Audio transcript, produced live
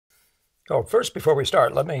Oh, first, before we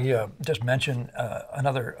start, let me just mention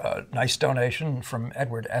another nice donation from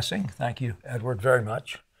Edward Essing. Thank you, Edward, very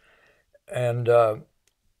much. And uh,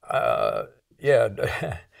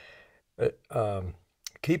 yeah, um,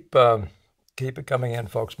 keep keep it coming in,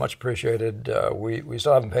 folks. Much appreciated. We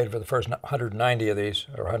still haven't paid for the first 190 of these,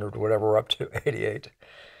 or 100, whatever. We're up to 88.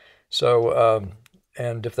 So,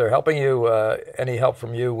 and if they're helping you, any help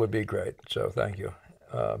from you would be great. So, thank you.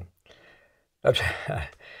 Um,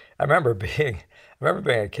 I remember being I remember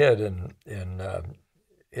being a kid in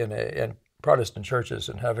Protestant churches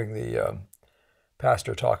and having the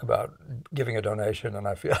pastor talk about giving a donation, and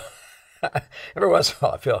I feel every once in a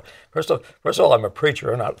while I feel first of all I'm a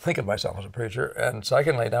preacher, and I think of myself as a preacher, and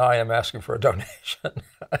secondly now I am asking for a donation.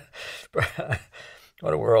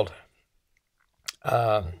 What a world!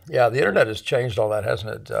 Yeah, the internet has changed all that,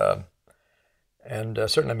 hasn't it? And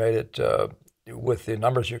certainly made it with the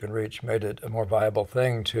numbers you can reach, made it a more viable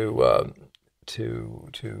thing to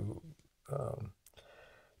to um,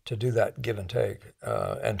 to do that give and take,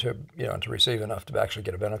 and to receive enough to actually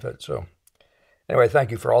get a benefit. So anyway,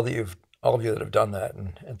 thank you for all of you that have done that,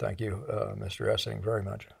 and thank you, Mr. Essing, very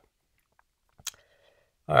much.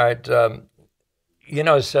 All right,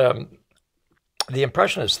 it's the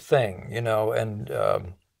impressionist thing, and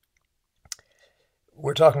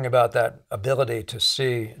we're talking about that ability to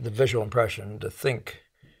see the visual impression, to think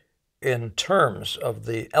in terms of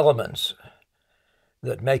the elements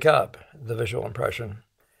that make up the visual impression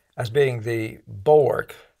as being the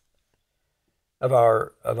bulwark of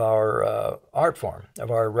our art form, of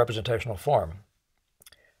our representational form.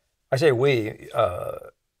 I say we.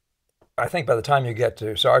 I think by the time you get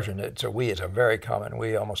to Sargent, it's a we. It's a very common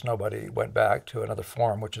we. Almost nobody went back to another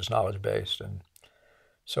form, which is knowledge based and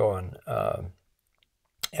so on.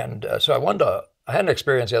 So I had an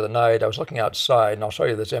experience the other night. I was looking outside, and I'll show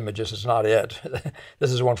you this image. This is not it.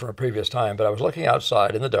 This is one from a previous time, but I was looking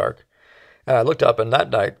outside in the dark, and I looked up, and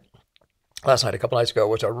last night, a couple nights ago,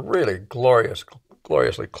 was a really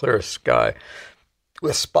gloriously clear sky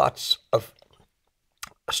with spots of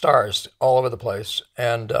stars all over the place,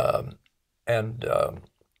 and and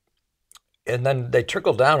then they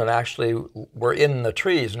trickled down and actually were in the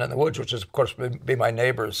trees and in the woods, which is, of course, be my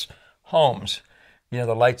neighbors' homes.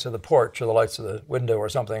 The lights of the porch or the lights of the window or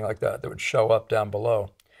something like that would show up down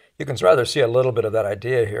below. You can rather see a little bit of that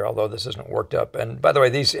idea here, although this isn't worked up. And by the way,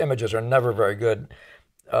 these images are never very good.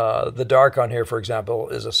 The dark on here, for example,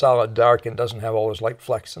 is a solid dark and doesn't have all those light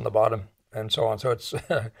flecks in the bottom and so on. So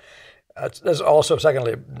there's also,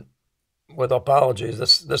 secondly, with apologies,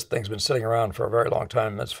 this thing's been sitting around for a very long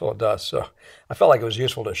time. It's full of dust. So I felt like it was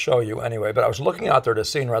useful to show you anyway. But I was looking out there at a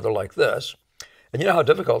scene rather like this. And you know how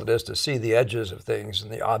difficult it is to see the edges of things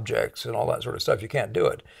and the objects and all that sort of stuff. You can't do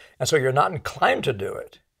it. And so you're not inclined to do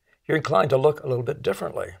it. You're inclined to look a little bit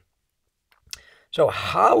differently. So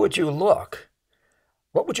how would you look?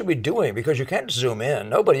 What would you be doing? Because you can't zoom in.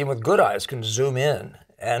 Nobody, even with good eyes, can zoom in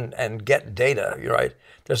and get data, right?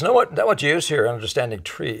 There's not much use here in understanding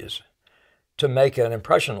trees to make an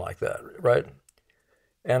impression like that, right?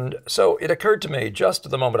 And so it occurred to me just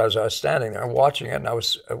at the moment I was standing there watching it, and I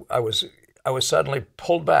was suddenly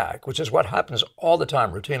pulled back, which is what happens all the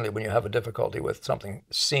time routinely when you have a difficulty with something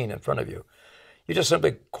seen in front of you. You just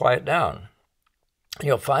simply quiet down, and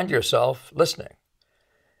you'll find yourself listening.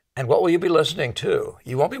 And what will you be listening to?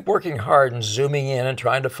 You won't be working hard and zooming in and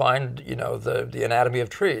trying to find, the anatomy of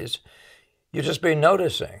trees. You'll just be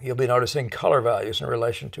noticing. You'll be noticing color values in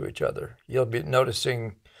relation to each other. You'll be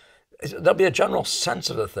noticing, there'll be a general sense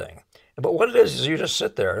of the thing. But what it is you just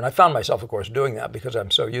sit there, and I found myself, of course, doing that because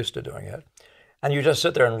I'm so used to doing it. And you just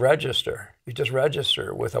sit there and register. You just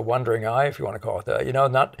register with a wondering eye, if you want to call it that.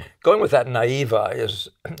 Not going with that naive eye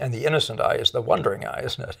and the innocent eye is the wondering eye,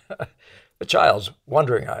 isn't it? The child's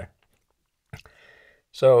wondering eye.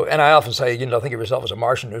 So, and I often say, think of yourself as a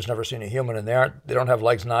Martian who's never seen a human, and they don't have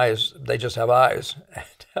legs and eyes. They just have eyes.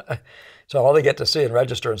 So all they get to see and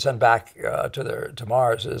register and send back to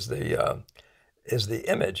Mars is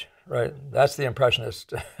the image, right? That's the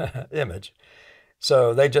impressionist image. So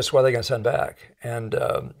what are they going to send back? And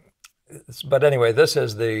but anyway, this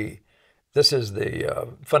is the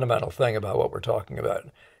fundamental thing about what we're talking about,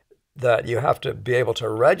 that you have to be able to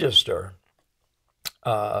register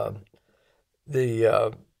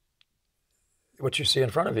the what you see in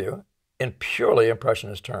front of you in purely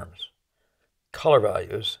impressionist terms, color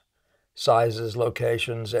values, sizes,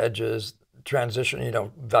 locations, edges,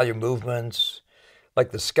 transition, value movements.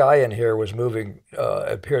 Like the sky in here was moving,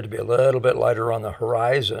 appeared to be a little bit lighter on the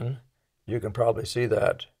horizon. You can probably see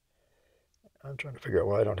that. I'm trying to figure out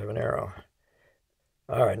why I don't have an arrow.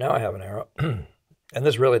 All right, now I have an arrow. And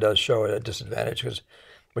this really does show a disadvantage because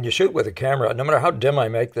when you shoot with a camera, no matter how dim I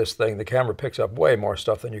make this thing, the camera picks up way more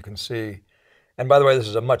stuff than you can see. And by the way, this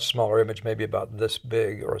is a much smaller image, maybe about this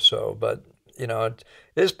big or so, but you know,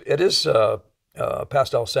 it is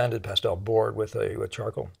pastel sanded, pastel board with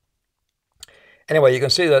charcoal. Anyway, you can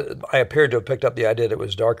see that I appeared to have picked up the idea that it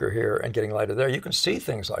was darker here and getting lighter there. You can see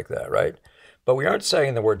things like that, right? But we aren't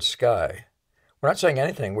saying the word sky. We're not saying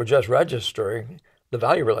anything. We're just registering the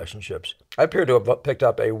value relationships. I appear to have picked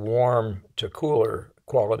up a warm to cooler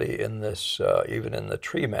quality in this, even in the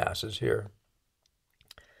tree masses here.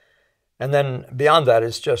 And then beyond that,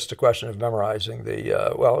 it's just a question of memorizing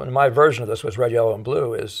well, in my version of this was red, yellow, and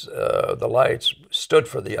blue is the lights stood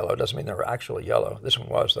for the yellow. It doesn't mean they were actually yellow. This one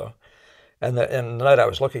was, though. And in the night I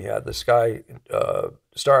was looking at, the sky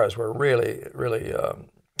stars were really, really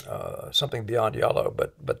something beyond yellow,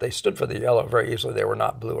 but they stood for the yellow very easily. They were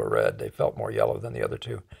not blue or red. They felt more yellow than the other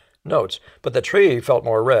two notes. But the tree felt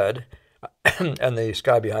more red, and the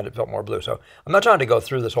sky behind it felt more blue. So I'm not trying to go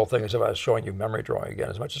through this whole thing as if I was showing you memory drawing again,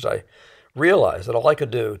 as much as I realized that all I could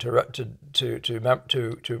do to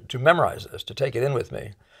memorize this, to take it in with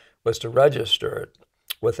me, was to register it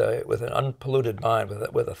with an unpolluted mind,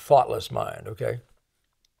 with a thoughtless mind. Okay.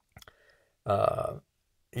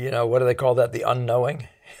 You know, what do they call that? The unknowing.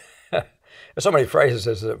 There's so many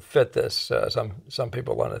phrases that fit this. Some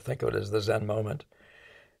people want to think of it as the Zen moment.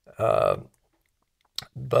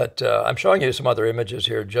 But I'm showing you some other images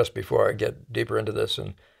here just before I get deeper into this,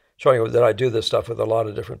 and showing you that I do this stuff with a lot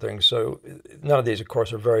of different things. So none of these, of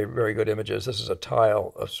course, are very, very good images. This is a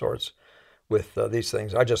tile of sorts with these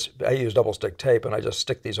things. I use double stick tape, and I just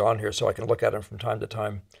stick these on here so I can look at them from time to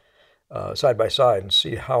time, side by side, and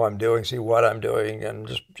see how I'm doing, see what I'm doing,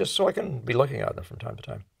 and just so I can be looking at them from time to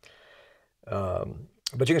time.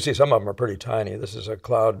 But you can see some of them are pretty tiny. This is a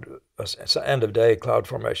cloud, end of day cloud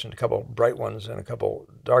formation, a couple bright ones and a couple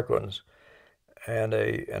dark ones, and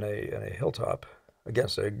a hilltop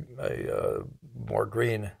against a more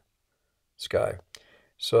green sky.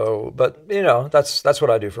 So, but you know, that's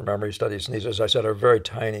what I do for memory studies. And these, as I said, are very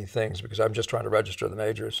tiny things because I'm just trying to register the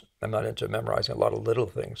majors. I'm not into memorizing a lot of little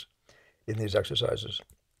things in these exercises.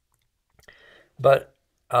 But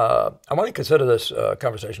I want to consider this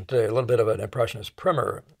conversation today a little bit of an impressionist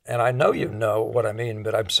primer. And I know you know what I mean,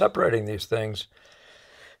 but I'm separating these things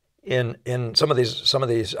in some of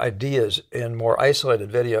these ideas in more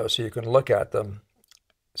isolated videos so you can look at them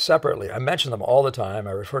separately. I mention them all the time.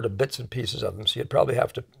 I refer to bits and pieces of them, so you'd probably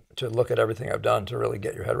have to look at everything I've done to really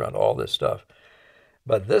get your head around all this stuff.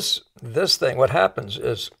 But this thing, what happens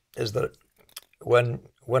is that when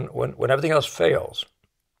everything else fails,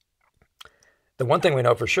 the one thing we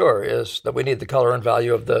know for sure is that we need the color and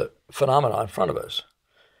value of the phenomena in front of us.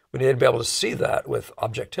 We need to be able to see that with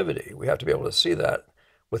objectivity. We have to be able to see that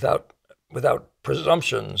without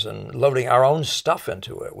presumptions and loading our own stuff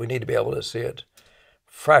into it. We need to be able to see it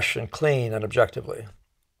fresh and clean and objectively.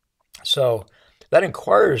 So that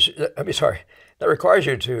requires you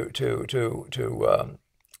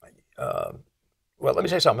well, let me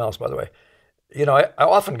say something else, by the way. You know, I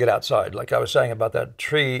often get outside, like I was saying about that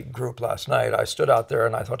tree group last night. I stood out there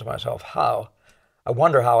and I thought to myself, I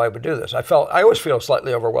wonder how I would do this. I always feel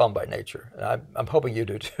slightly overwhelmed by nature, and I'm hoping you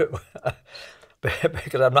do too,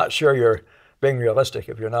 because I'm not sure you're being realistic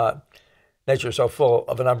if you're not. Nature's so full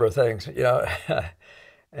of a number of things, you know.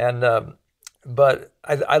 And but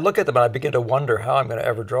I look at them and I begin to wonder how I'm going to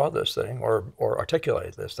ever draw this thing or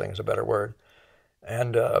articulate this thing is a better word,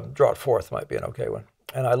 and draw it forth might be an okay one.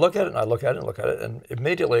 And I look at it and I look at it and look at it, and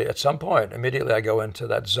immediately, at some point, I go into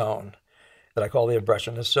that zone that I call the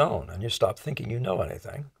impressionist zone, and you stop thinking you know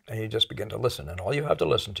anything, and you just begin to listen, and all you have to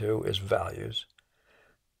listen to is values,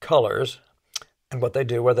 colors, and what they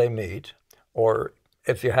do where they meet, or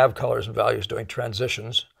if you have colors and values doing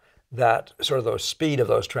transitions, that sort of the speed of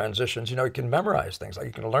those transitions, you know, you can memorize things, like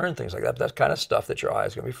you can learn things like that. But that's kind of stuff that your eye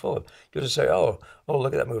is going to be full of. You just say, oh,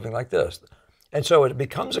 look at that moving like this. And so it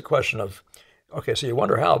becomes a question of, okay, so you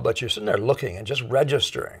wonder how, but you're sitting there looking and just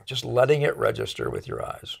registering, just letting it register with your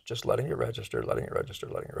eyes, just letting it register, letting it register,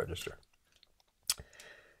 letting it register.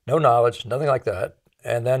 No knowledge, nothing like that.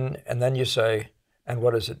 And then you say, and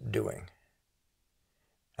what is it doing?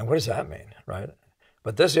 And what does that mean, right?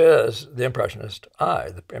 But this is the impressionist eye,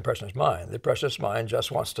 the impressionist mind. The impressionist mind just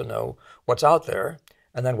wants to know what's out there,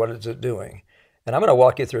 and then what is it doing? And I'm going to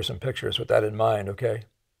walk you through some pictures with that in mind, okay?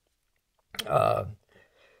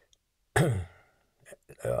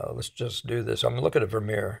 Let's just do this. I'm going to look at a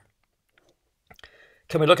Vermeer.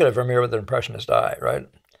 Can we look at a Vermeer with an impressionist eye, right?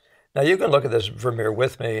 Now, you can look at this Vermeer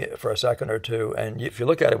with me for a second or two, and if you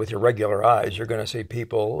look at it with your regular eyes, you're going to see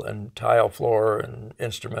people and tile floor and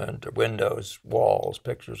instrument, windows, walls,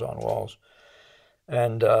 pictures on walls.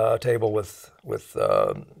 and a table with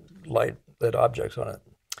light lit objects on it.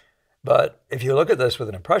 But if you look at this with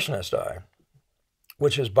an impressionist eye,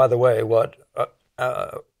 which is, by the way, what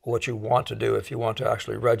you want to do if you want to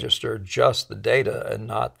actually register just the data and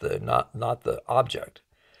not the object,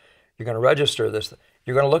 you're going to register this.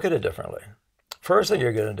 You're going to look at it differently. First thing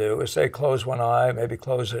you're going to do is say close one eye, maybe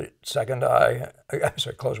close a second eye. I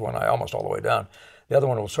say close one eye almost all the way down. The other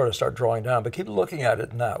one will sort of start drawing down, but keep looking at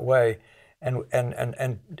it in that way, and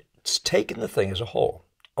take in the thing as a whole,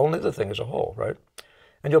 only the thing as a whole, right?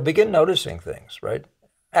 And you'll begin noticing things, right?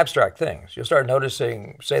 Abstract things. You'll start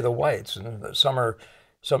noticing, say, the whites, and some are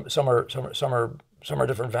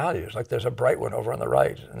different values. Like there's a bright one over on the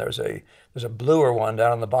right, and there's a bluer one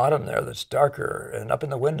down on the bottom there that's darker, and up in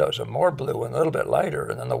the windows a more blue and a little bit lighter,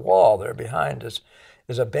 and then the wall there behind is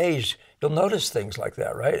a beige. You'll notice things like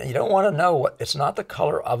that, right? And you don't want to know what, it's not the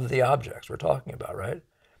color of the objects we're talking about, right?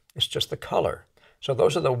 It's just the color. So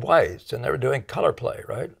those are the whites, and they're doing color play,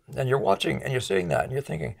 right? And you're watching and you're seeing that, and you're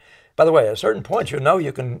thinking, by the way, at a certain point, you know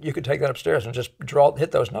you can take that upstairs and just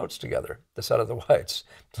hit those notes together, the set of the whites.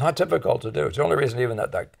 It's not difficult to do. It's the only reason even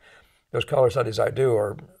that those color studies I do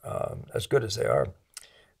are as good as they are.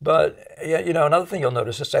 But yeah, you know, another thing you'll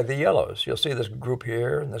notice is, say, the yellows. You'll see this group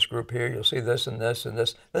here and this group here. You'll see this and this and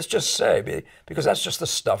this. Let's just say, because that's just the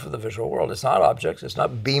stuff of the visual world. It's not objects. It's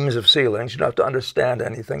not beams of ceilings. You don't have to understand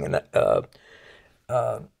anything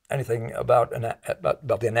anything about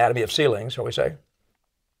the anatomy of ceilings, shall we say.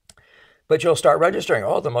 But you'll start registering,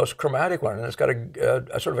 oh, the most chromatic one, and it's got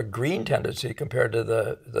a sort of a green tendency compared to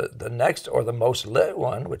the next or the most lit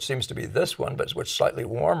one, which seems to be this one, but which is slightly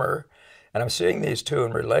warmer. And I'm seeing these two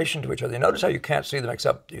in relation to each other. You notice how you can't see them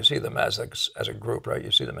except you see them as a group, right? You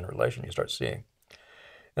see them in relation, you start seeing.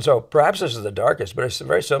 And so perhaps this is the darkest, but it's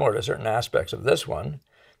very similar to certain aspects of this one.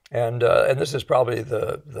 And this is probably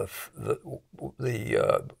this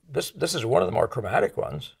is one of the more chromatic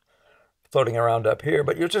ones floating around up here,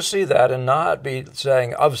 but you'll just see that and not be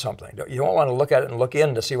saying of something. You don't want to look at it and look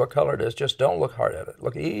in to see what color it is. Just don't look hard at it.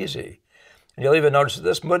 Look easy. And you'll even notice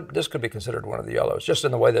that this could be considered one of the yellows, just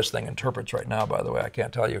in the way this thing interprets right now, by the way. I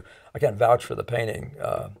can't tell you. I can't vouch for the painting.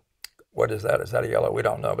 What is that? Is that a yellow? We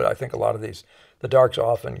don't know, but I think a lot of the darks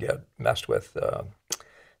often get messed with.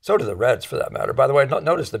 So do the reds, for that matter. By the way,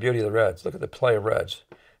 notice the beauty of the reds. Look at the play of reds.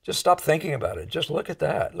 Just stop thinking about it. Just look at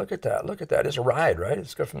that. Look at that. Look at that. It's a ride, right?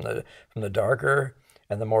 It's go from the darker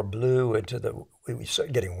and the more blue into the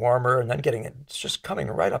getting warmer, and then it's just coming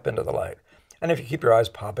right up into the light. And if you keep your eyes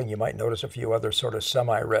popping, you might notice a few other sort of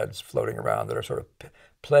semi-reds floating around that are sort of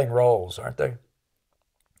playing roles, aren't they?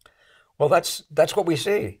 Well, that's what we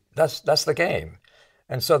see. That's the game.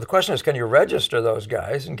 And so the question is, can you register those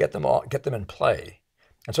guys and get them in play?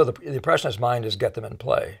 And so the impressionist mind is get them in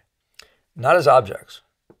play, not as objects,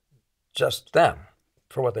 just them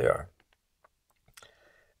for what they are.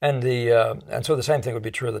 And so the same thing would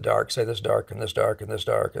be true of the dark. Say this dark and this dark and this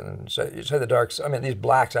dark, and say the darks. I mean, these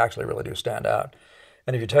blacks actually really do stand out.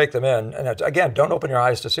 And if you take them in, and again, don't open your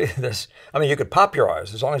eyes to see this. I mean, you could pop your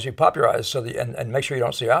eyes, as long as you pop your eyes and make sure you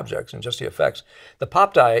don't see objects and just see effects. The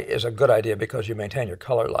popped eye is a good idea because you maintain your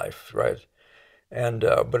color life, right? And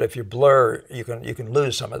but if you blur, you can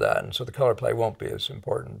lose some of that, and so the color play won't be as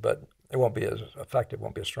important, but it won't be as effective,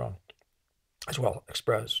 won't be as strong, as well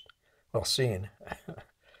expressed, well seen.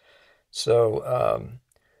 So,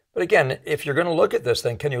 but again, if you're going to look at this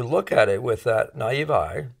thing, can you look at it with that naive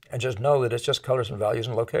eye and just know that it's just colors and values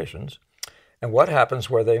and locations, and what happens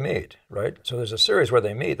where they meet, right? So there's a series where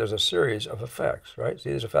they meet. There's a series of effects, right?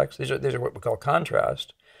 See these effects? These are what we call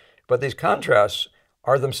contrast, but these contrasts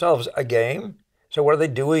are themselves a game. So what are they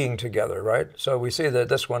doing together, right? So we see that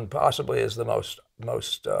this one possibly is the most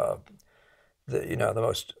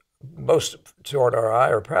toward our eye,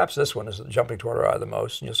 or perhaps this one is jumping toward our eye the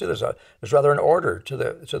most. And you'll see there's rather an order to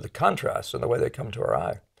the contrasts and the way they come to our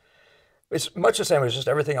eye. It's much the same as just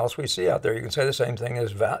everything else we see out there. You can say the same thing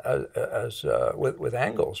as with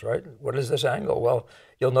angles, right? What is this angle? Well,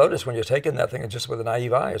 you'll notice when you're taking that thing and just with a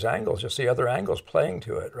naive eye as angles, you'll see other angles playing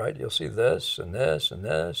to it, right? You'll see this and this and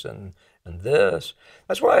this and this.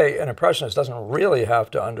 That's why an impressionist doesn't really have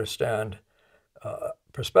to understand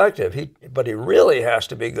perspective, but he really has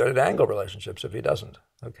to be good at angle relationships if he doesn't,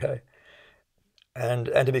 okay? And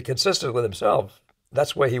to be consistent with himself,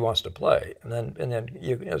 that's the way he wants to play. And then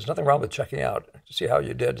there's nothing wrong with checking out to see how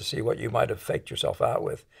you did, to see what you might have faked yourself out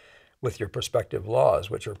with your perspective laws,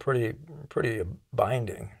 which are pretty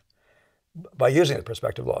binding, by using the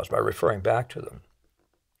perspective laws, by referring back to them.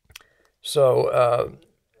 So,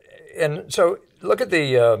 and so look at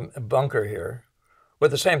the bunker here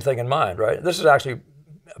with the same thing in mind, right? This is actually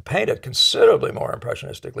painted considerably more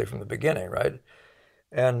impressionistically from the beginning, right?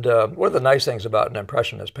 And one of the nice things about an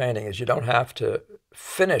impressionist painting is you don't have to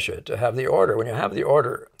finish it to have the order. When you have the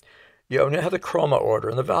order, you only have the chroma order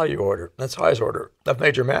and the value order and the size order of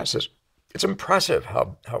major masses. It's impressive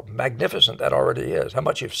how magnificent that already is, how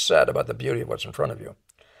much you've said about the beauty of what's in front of you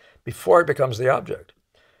before it becomes the object.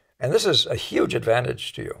 And this is a huge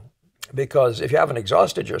advantage to you, because if you haven't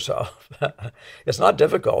exhausted yourself, it's not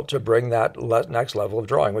difficult to bring that next level of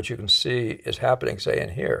drawing, which you can see is happening, say, in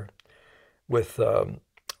here with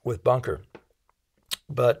Bunker.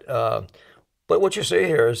 But what you see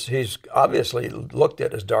here is he's obviously looked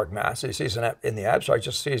at his dark mass. He sees in the abstract,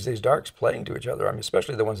 just sees these darks playing to each other. I mean,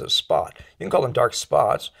 especially the ones that spot. You can call them dark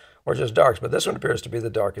spots or just darks, but this one appears to be the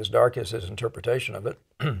darkest. Dark is his interpretation of it.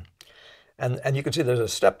 And you can see there's a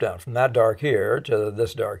step down from that dark here to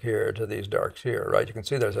this dark here to these darks here, right? You can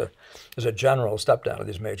see there's a general step down of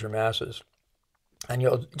these major masses. And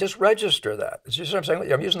you'll just register that. You see what I'm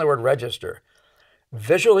saying? I'm using the word register.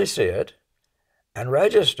 Visually see it and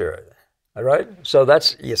register it, all right? So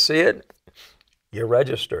that's, you see it, you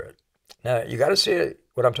register it. Now, you got to see it,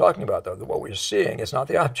 what I'm talking about, though. What we're seeing is not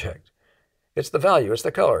the object. It's the value, it's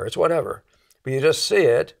the color, it's whatever. But you just see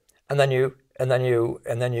it, and then you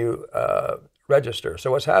register.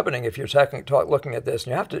 So what's happening if you're looking at this,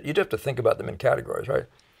 and you have to think about them in categories, right?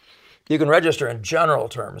 You can register in general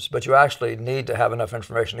terms, but you actually need to have enough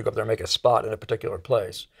information to go up there and make a spot in a particular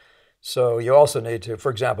place. So you also need to, for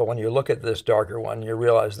example, when you look at this darker one, you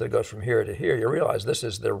realize that it goes from here to here. You realize this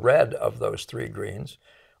is the red of those three greens,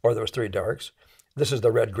 or those three darks. This is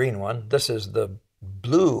the red-green one. This is the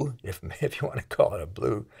blue, if you want to call it a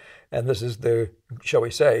blue. And this is the, shall we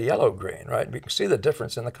say, yellow-green, right? You can see the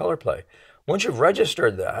difference in the color play. Once you've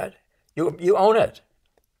registered that, you own it.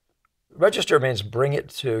 Register means bring it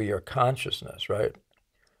to your consciousness, right?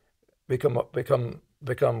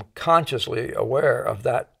 Become consciously aware of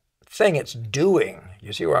that thing it's doing.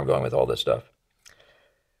 You see where I'm going with all this stuff?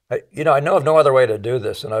 I know of no other way to do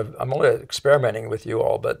this, and I'm only experimenting with you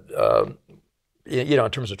all, but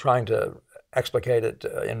in terms of trying to explicate it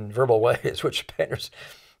in verbal ways, which painters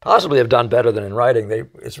possibly have done better than in writing.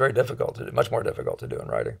 It's very difficult to do, much more difficult to do in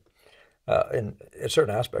writing. In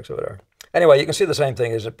certain aspects of it are. Anyway, you can see the same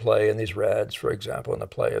thing as at play in these reds, for example, in the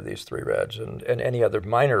play of these three reds, and any other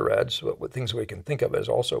minor reds, things we can think of as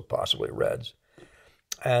also possibly reds.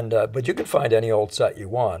 And but you can find any old set you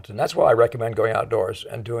want, and that's why I recommend going outdoors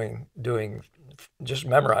and doing just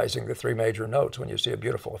memorizing the three major notes when you see a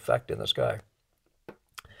beautiful effect in the sky.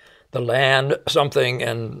 The land, something,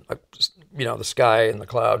 and the sky and the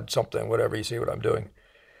cloud, something, whatever. You see what I'm doing.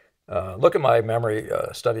 Look at my memory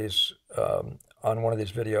studies on one of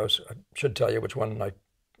these videos. I should tell you which one my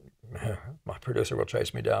producer will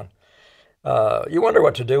chase me down. You wonder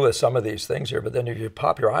what to do with some of these things here, but then if you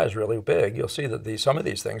pop your eyes really big, you'll see that some of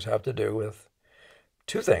these things have to do with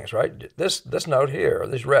two things, right? This note here,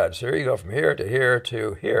 these reds, here you go from here to here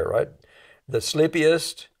to here, right? The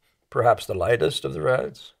sleepiest, perhaps the lightest of the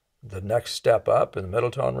reds, the next step up in the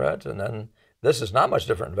middle tone reds, and then this is not much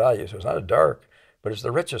different in value, so it's not a dark, but it's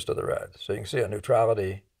the richest of the reds. So you can see a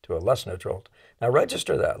neutrality to a less neutral. Now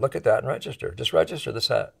register that. Look at that and register. Just register the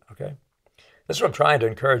set, okay? This is what I'm trying to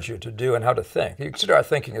encourage you to do and how to think. You consider our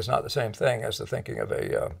thinking is not the same thing as the thinking of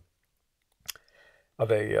an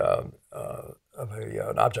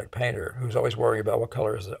object painter who's always worrying about what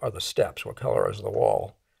colors are the steps, what color is the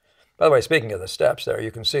wall. By the way, speaking of the steps there, you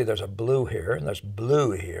can see there's a blue here and there's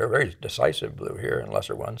blue here, very decisive blue here, and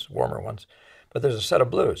lesser ones, warmer ones. But there's a set of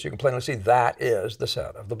blues. You can plainly see that is the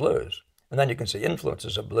set of the blues. And then you can see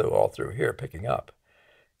influences of blue all through here picking up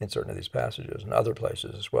in certain of these passages and other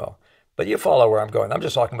places as well. But you follow where I'm going. I'm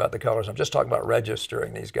just talking about the colors. I'm just talking about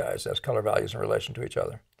registering these guys as color values in relation to each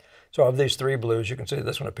other. So of these three blues, you can see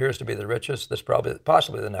this one appears to be the richest. This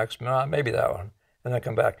possibly the next, maybe that one, and then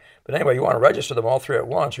come back. But anyway, you want to register them all three at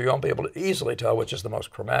once, or you won't be able to easily tell which is the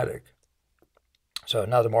most chromatic. So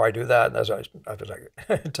now the more I do that, as I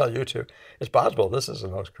tell you to, it's possible this is the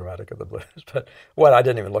most chromatic of the blues. But I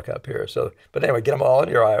didn't even look up here. So, but anyway, get them all in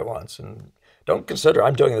your eye at once, and don't consider.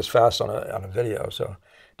 I'm doing this fast on a video, so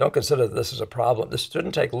don't consider that this is a problem. This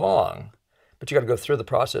shouldn't take long, but you got to go through the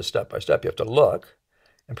process step by step. You have to look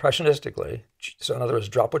impressionistically. So in other words,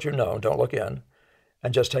 drop what you know, don't look in,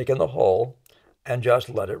 and just take in the whole, and just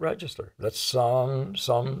let it register. Let some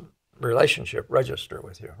relationship register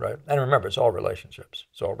with you, right? And remember, it's all relationships.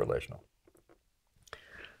 It's all relational.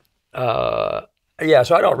 Yeah,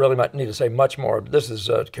 so I don't really need to say much more. This is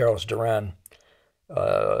Carolus-Duran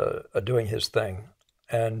doing his thing,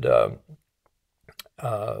 and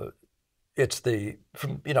it's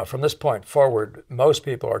from this point forward, most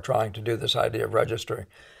people are trying to do this idea of registering.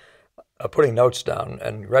 putting notes down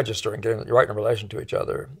and registering, getting right in relation to each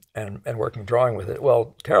other, and working drawing with it.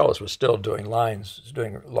 Well, Carolus was still doing lines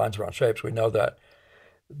around shapes. We know that.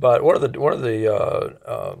 But one of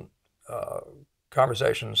the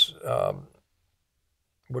conversations,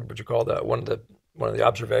 what would you call that? One of the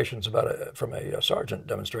observations about it from a sergeant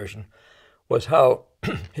demonstration was how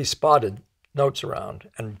he spotted notes around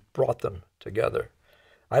and brought them together.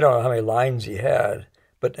 I don't know how many lines he had,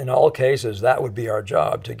 but in all cases, that would be our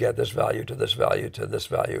job, to get this value to this value to this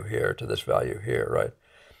value here to this value here, right?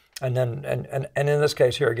 And then, and in this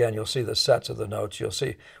case here again, you'll see the sets of the notes. You'll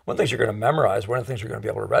see one of the things you're going to memorize, one of the things you're going to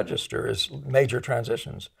be able to register is major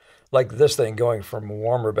transitions, like this thing going from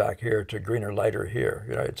warmer back here to greener, lighter here.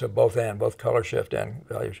 You know, it's a both color shift and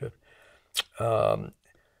value shift.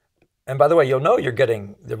 And by the way, you'll know you're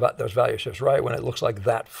getting those value shifts right when it looks like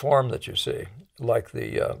that form that you see, like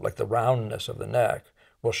the roundness of the neck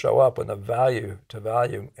will show up when the value to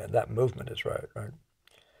value and that movement is right, right?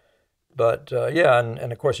 But yeah,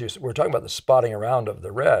 and of course, we're talking about the spotting around of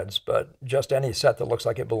the reds, but just any set that looks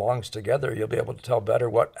like it belongs together, you'll be able to tell better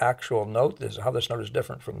what actual note is, how this note is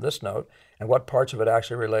different from this note, and what parts of it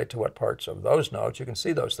actually relate to what parts of those notes. You can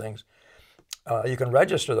see those things. You can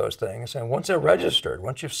register those things, and once they're registered,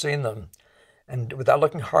 once you've seen them, and without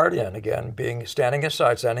looking hard in, again, standing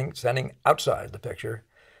outside the picture,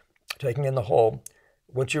 taking in the whole,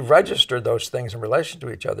 once you've registered those things in relation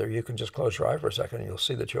to each other, you can just close your eye for a second and you'll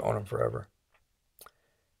see that you own them forever.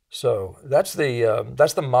 So that's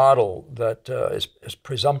the model that is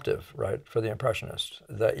presumptive, right, for the impressionist,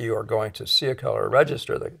 that you are going to see a color,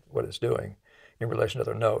 register what it's doing in relation to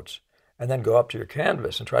other notes, and then go up to your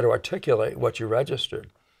canvas and try to articulate what you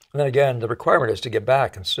registered. And then again, the requirement is to get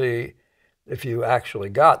back and see if you actually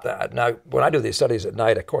got that. Now, when I do these studies at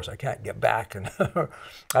night, of course, I can't get back, and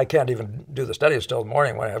I can't even do the studies till the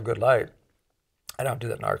morning when I have good light. I don't do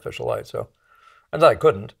that in artificial light, so, and I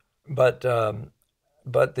couldn't. But the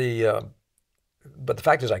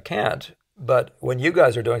fact is I can't. But when you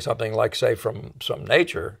guys are doing something like, say, from some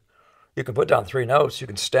nature, you can put down 3 notes. You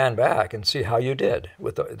can stand back and see how you did.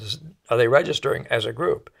 Are they registering as a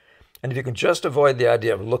group? And if you can just avoid the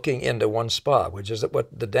idea of looking into one spot, which is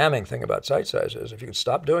what the damning thing about sight size is, if you can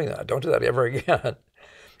stop doing that, don't do that ever again,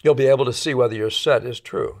 you'll be able to see whether your set is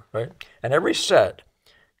true, right? And every set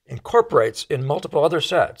incorporates in multiple other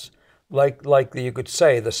sets, like you could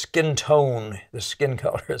say the skin tone, the skin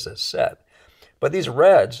color is a set. But these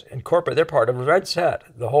reds incorporate, they're part of a red set.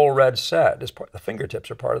 The whole red set is the fingertips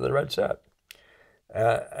are part of the red set.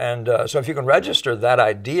 So if you can register that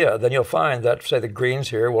idea, then you'll find that, say, the greens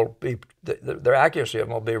here will be, their accuracy of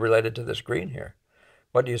them will be related to this green here.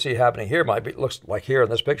 What you see happening here looks like here in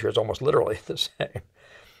this picture, it's almost literally the same.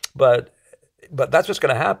 But that's what's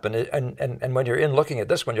going to happen. And when you're in looking at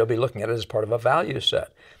this one, you'll be looking at it as part of a value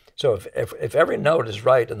set. So if every note is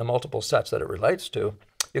right in the multiple sets that it relates to,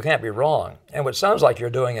 you can't be wrong. And what sounds like you're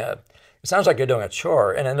doing it sounds like you're doing a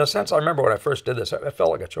chore. And in a sense, I remember when I first did this, it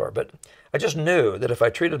felt like a chore. But I just knew that if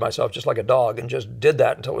I treated myself just like a dog and just did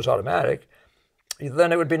that until it was automatic,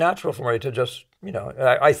 then it would be natural for me to just,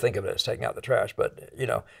 I think of it as taking out the trash. But,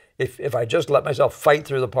 if I just let myself fight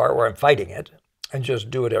through the part where I'm fighting it and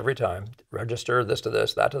just do it every time, register this to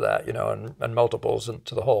this, that to that, and multiples and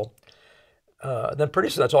to the whole, then pretty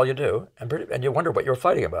soon that's all you do. And you wonder what you're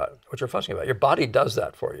fighting about, what you're fussing about. Your body does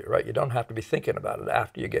that for you, right? You don't have to be thinking about it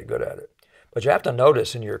after you get good at it. But you have to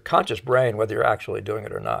notice in your conscious brain whether you're actually doing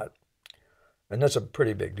it or not. And that's a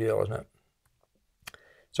pretty big deal, isn't it?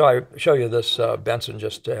 So I show you this Benson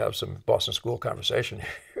just to have some Boston School conversation,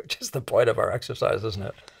 which is the point of our exercise, isn't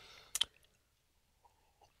it?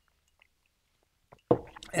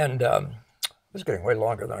 And this is getting way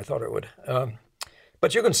longer than I thought it would.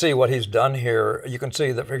 But you can see what he's done here. You can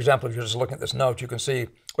see that, for example, if you're just looking at this note, you can see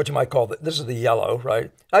what you might call, this is the yellow, right?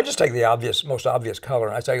 I just take the most obvious color,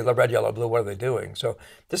 and I say the red, yellow, blue, what are they doing? So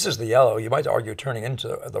this is the yellow. You might argue turning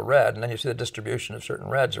into the red, and then you see the distribution of certain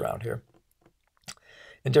reds around here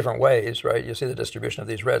in different ways, right? You see the distribution of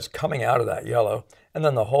these reds coming out of that yellow, and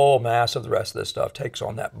then the whole mass of the rest of this stuff takes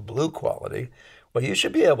on that blue quality. Well, you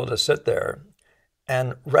should be able to sit there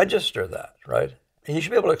and register that, right? And you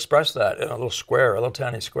should be able to express that in a little square, a little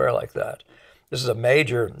tiny square like that. This is a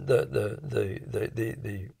major,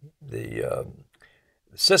 the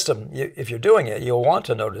system, if you're doing it, you'll want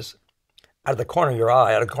to notice out of the corner of your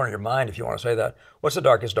eye, out of the corner of your mind, if you want to say that, what's the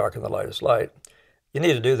darkest dark and the lightest light? You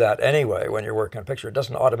need to do that anyway when you're working on a picture. It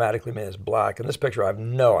doesn't automatically mean it's black. In this picture, I have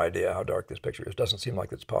no idea how dark this picture is. It doesn't seem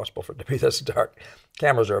like it's possible for it to be this dark.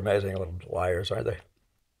 Cameras are amazing little liars, aren't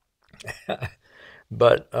they?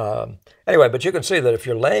 But anyway, but you can see that if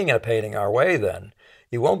you're laying in a painting our way, then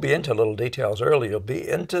You won't be into little details early. You'll be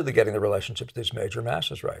into getting the relationships, these major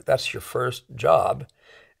masses right. That's your first job.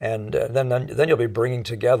 And then you'll be bringing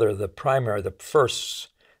together the primary, the first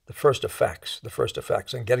effects,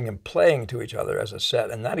 and getting them playing to each other as a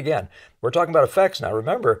set. And that, again, we're talking about effects now.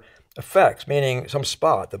 Remember, effects, meaning some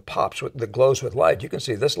spot that pops, that glows with light. You can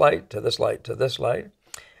see this light to this light to this light,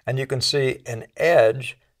 and you can see an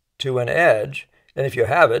edge to an edge, and if you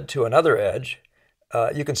have it, to another edge.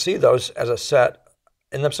 You can see those as a set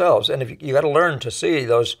in themselves. And if you got to learn to see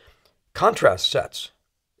those contrast sets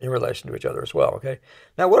in relation to each other as well, okay?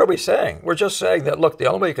 Now, what are we saying? We're just saying that, look, the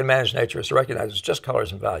only way you can manage nature is to recognize it's just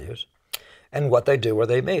colors and values and what they do where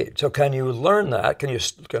they meet. So can you learn that? Can you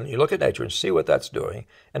look at nature and see what that's doing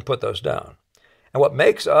and put those down? And what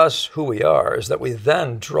makes us who we are is that we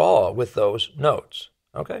then draw with those notes,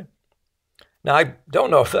 okay? Now, I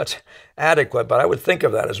don't know if that's adequate, but I would think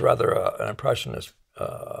of that as rather an impressionist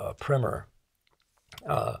primer.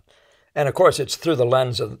 And of course, it's through the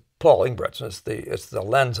lens of Paul Ingbretson. It's the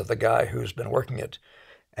lens of the guy who's been working it,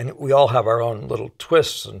 and we all have our own little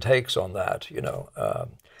twists and takes on that.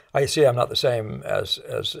 I see I'm not the same as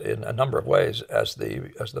in a number of ways as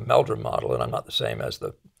the Meldrum model, and I'm not the same as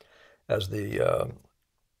the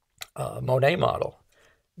Monet model,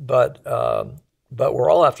 but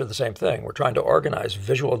we're all after the same thing. We're trying to organize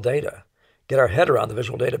visual data, get our head around the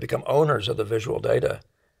visual data, become owners of the visual data.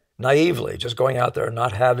 Naively, just going out there and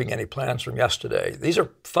not having any plans from yesterday. These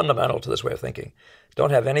are fundamental to this way of thinking.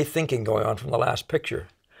 Don't have any thinking going on from the last picture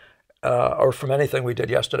or from anything we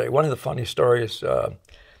did yesterday. One of the funny stories, one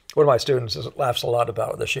of my students laughs a lot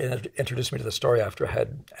about this. She introduced me to the story after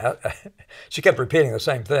she kept repeating the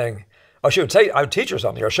same thing. Oh, she would say, I would teach her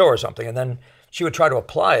something or show her something, and then she would try to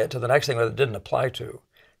apply it to the next thing that it didn't apply to.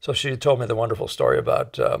 So she told me the wonderful story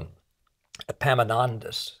about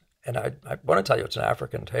Epaminondas. And I want to tell you it's an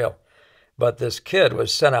African tale. But this kid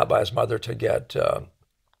was sent out by his mother to get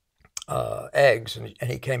eggs, and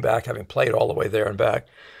he came back having played all the way there and back,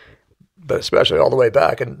 but especially all the way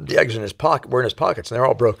back, and the eggs were in his pockets, and they're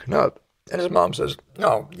all broken up. And his mom says,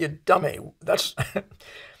 "No, you dummy, that's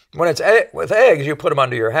when it's with eggs, you put them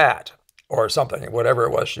under your hat or something, whatever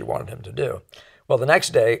it was she wanted him to do." Well, the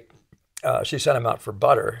next day, she sent him out for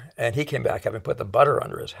butter, and he came back having put the butter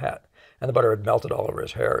under his hat. And the butter had melted all over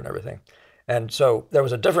his hair and everything. And so there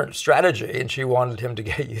was a different strategy, and she wanted him to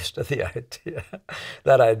get used to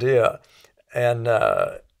that idea. And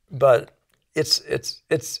but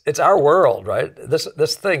it's our world, right?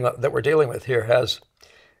 This thing that we're dealing with here has,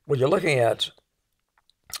 when you're looking at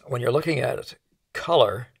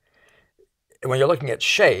color, and when you're looking at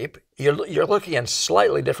shape, you're looking in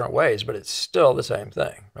slightly different ways, but it's still the same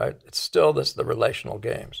thing, right? It's still the relational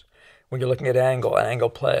games. When you're looking at angle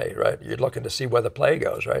play, right? You're looking to see where the play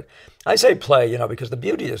goes, right? I say play, because the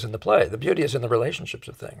beauty is in the play. The beauty is in the relationships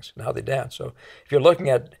of things and how they dance. So if you're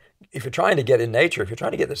trying to get in nature, if you're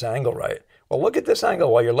trying to get this angle right, well, look at this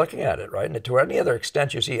angle while you're looking at it, right? And to any other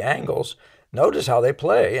extent you see angles, notice how they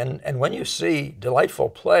play. And when you see delightful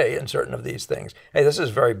play in certain of these things, hey, this is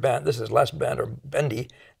very bent, this is less bent or bendy,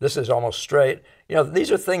 this is almost straight.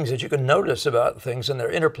 These are things that you can notice about things in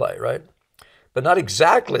their interplay, right? But not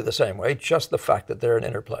exactly the same way, just the fact that they're an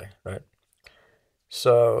interplay, right?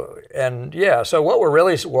 So what we're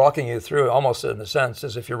really walking you through, almost in a sense,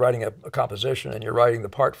 is if you're writing a composition and you're writing the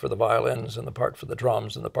part for the violins and the part for the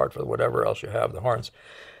drums and the part for whatever else you have, the horns.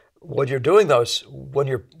 When you're doing those, when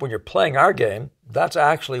you're playing our game, that's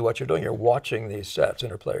actually what you're doing. You're watching these sets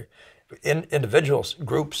interplay. Individuals,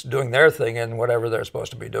 groups doing their thing and whatever they're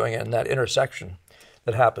supposed to be doing, and that intersection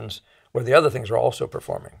that happens where the other things are also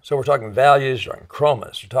performing. So we're talking values, you're talking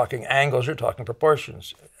chromas, you're talking angles, you're talking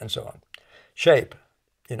proportions, and so on. Shape,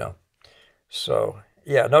 So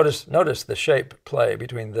yeah, notice the shape play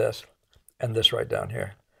between this and this right down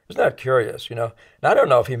here. Isn't that curious, Now, I don't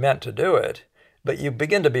know if he meant to do it, but you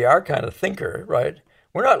begin to be our kind of thinker, right?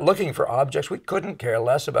 We're not looking for objects. We couldn't care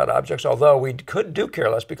less about objects, although we do care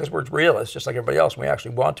less because we're realists, just like everybody else. And we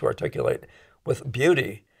actually want to articulate with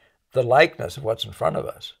beauty the likeness of what's in front of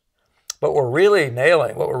us. What we're really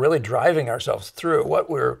nailing, what we're really driving ourselves through, what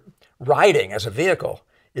we're riding as a vehicle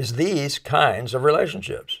is these kinds of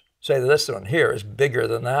relationships. Say that this one here is bigger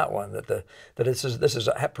than that one, that this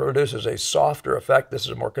produces a softer effect, this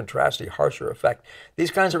is a more contrasty, harsher effect.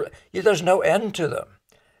 These kinds of, there's no end to them.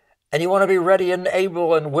 And you want to be ready and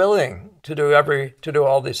able and willing to do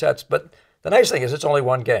all these sets. But the nice thing is it's only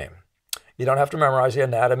one game. You don't have to memorize the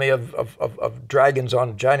anatomy of dragons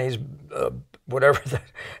on Chinese whatever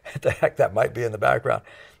the heck that might be in the background,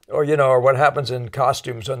 or what happens in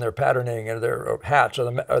costumes when they're patterning or their hats or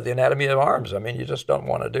the anatomy of arms. I mean, you just don't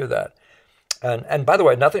want to do that. And by the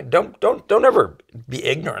way, nothing. Don't ever be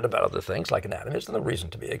ignorant about other things like anatomy. There's no reason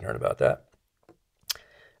to be ignorant about that.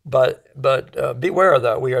 But beware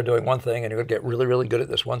that we are doing one thing and you're going to get really, really good at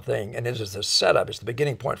this one thing. And it is the setup. It's the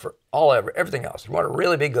beginning point for everything else. If you want to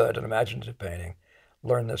really be good at imaginative painting,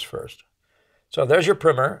 learn this first. So there's your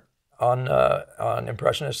primer on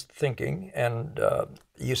impressionist thinking and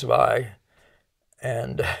use of eye.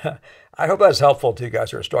 And I hope that's helpful to you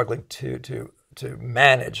guys who are struggling to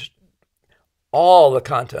manage all the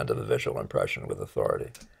content of the visual impression with authority,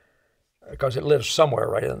 because it lives somewhere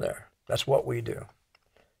right in there. That's what we do.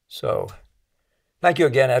 So thank you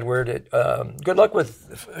again, Edward. Good luck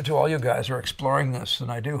to all you guys who are exploring this, and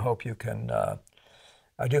I do hope you can.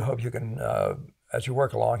 As you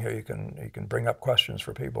work along here, you can bring up questions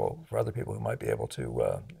for other people who might be able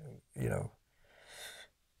to,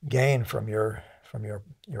 gain from your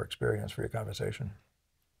experience, for your conversation.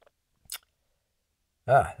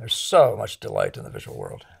 There's so much delight in the visual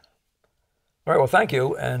world. All right, well, thank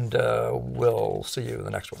you, and we'll see you in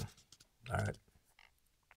the next one. All right.